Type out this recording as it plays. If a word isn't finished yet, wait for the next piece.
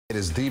It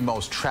is the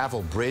most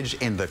traveled bridge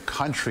in the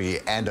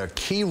country and a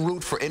key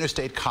route for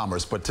interstate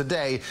commerce, but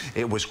today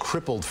it was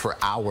crippled for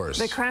hours.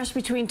 The crash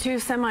between two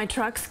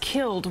semi-trucks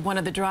killed one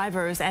of the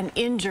drivers and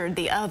injured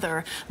the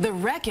other. The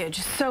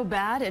wreckage so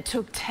bad it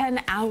took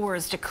 10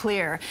 hours to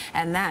clear,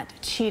 and that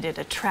created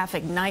a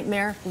traffic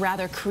nightmare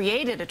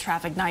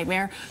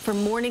for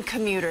morning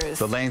commuters.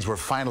 The lanes were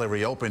finally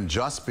reopened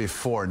just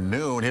before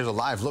noon. Here's a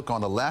live look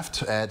on the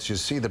left. As you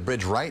see the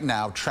bridge right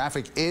now,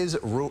 traffic is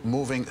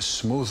moving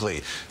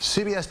smoothly.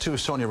 CBS 2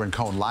 Sonia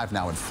Rincon live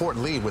now in Fort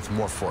Lee with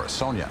more for us.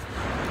 Sonia.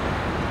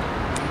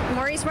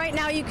 Maurice, right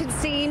now you can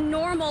see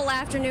normal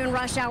afternoon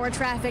rush hour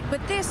traffic, but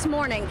this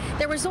morning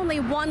there was only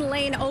one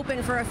lane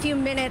open for a few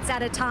minutes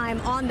at a time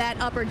on that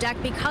upper deck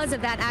because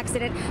of that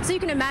accident. So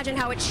you can imagine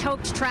how it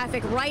choked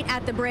traffic right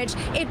at the bridge.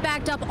 It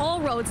backed up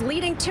all roads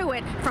leading to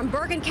it from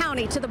Bergen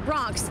County to the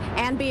Bronx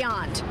and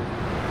beyond.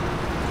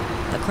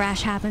 The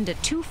crash happened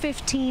at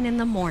 2:15 in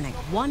the morning.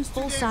 One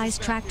full-size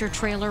tractor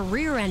trailer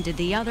rear-ended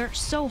the other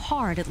so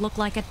hard it looked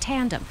like a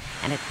tandem,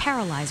 and it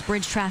paralyzed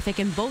bridge traffic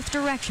in both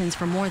directions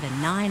for more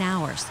than 9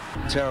 hours.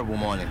 Terrible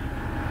morning.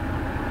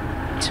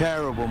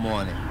 Terrible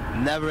morning.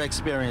 Never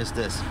experienced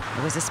this.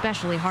 It was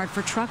especially hard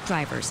for truck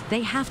drivers.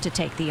 They have to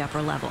take the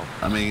upper level.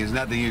 I mean, there's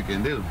nothing you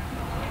can do.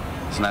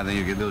 It's nothing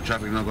you can do.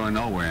 Traffic's not going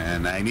nowhere,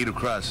 and I need to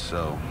cross,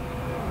 so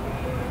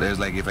there's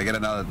like, if I get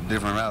another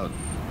different route,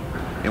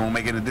 it won't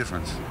make any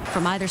difference.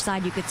 From either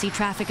side, you could see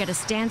traffic at a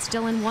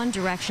standstill in one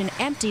direction,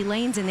 empty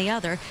lanes in the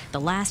other. The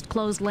last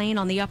closed lane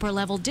on the upper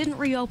level didn't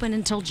reopen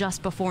until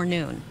just before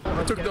noon.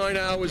 It took 9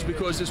 hours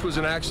because this was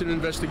an accident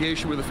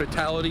investigation with a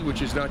fatality,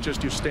 which is not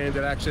just your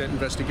standard accident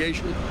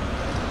investigation.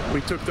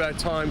 We took that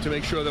time to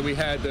make sure that we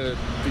had the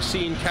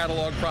scene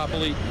cataloged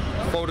properly,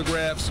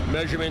 photographs,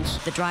 measurements.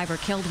 The driver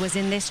killed was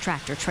in this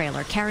tractor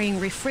trailer carrying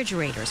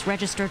refrigerators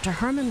registered to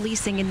Herman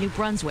Leasing in New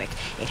Brunswick.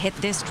 It hit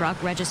this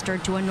truck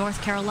registered to a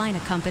North Carolina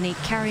company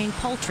carrying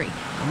poultry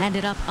and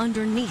ended up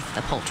underneath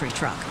the poultry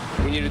truck.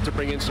 We needed to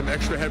bring in some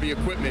extra heavy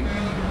equipment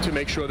to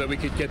make sure that we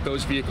could get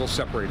those vehicles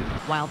separated.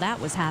 While that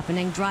was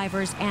happening,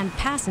 drivers and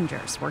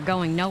passengers were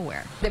going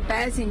nowhere. The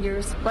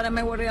passengers, what am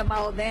I worried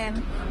about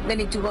them? They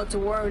need to go to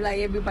work like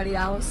everybody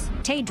else.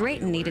 Tay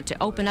Drayton needed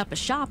to open up a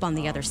shop on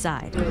the other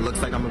side. It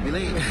looks like I'm gonna be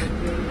late.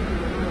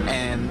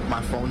 And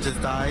my phone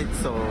just died,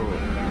 so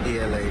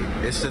yeah,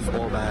 like, it's just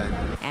all bad.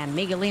 And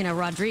Miguelina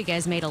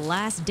Rodriguez made a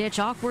last-ditch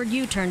awkward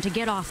U-turn to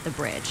get off the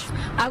bridge.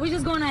 I was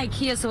just going to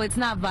IKEA, so it's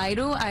not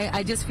vital.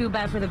 I just feel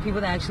bad for the people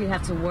that actually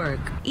have to work.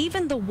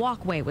 Even the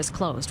walkway was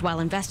closed while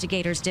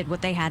investigators did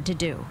what they had to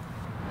do.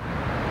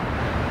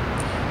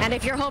 And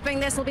if you're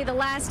hoping this will be the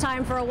last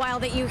time for a while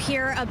that you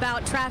hear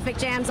about traffic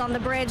jams on the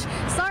bridge,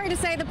 sorry to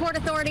say the Port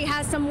Authority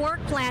has some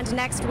work planned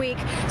next week.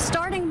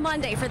 Starting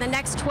Monday for the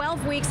next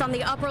 12 weeks on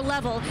the upper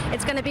level,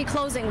 it's going to be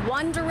closing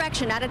one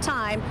direction at a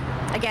time,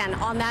 again,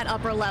 on that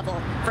upper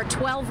level for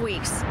 12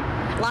 weeks.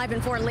 Live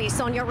in Fort Lee,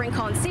 Sonia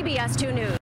Rincon, CBS 2 News.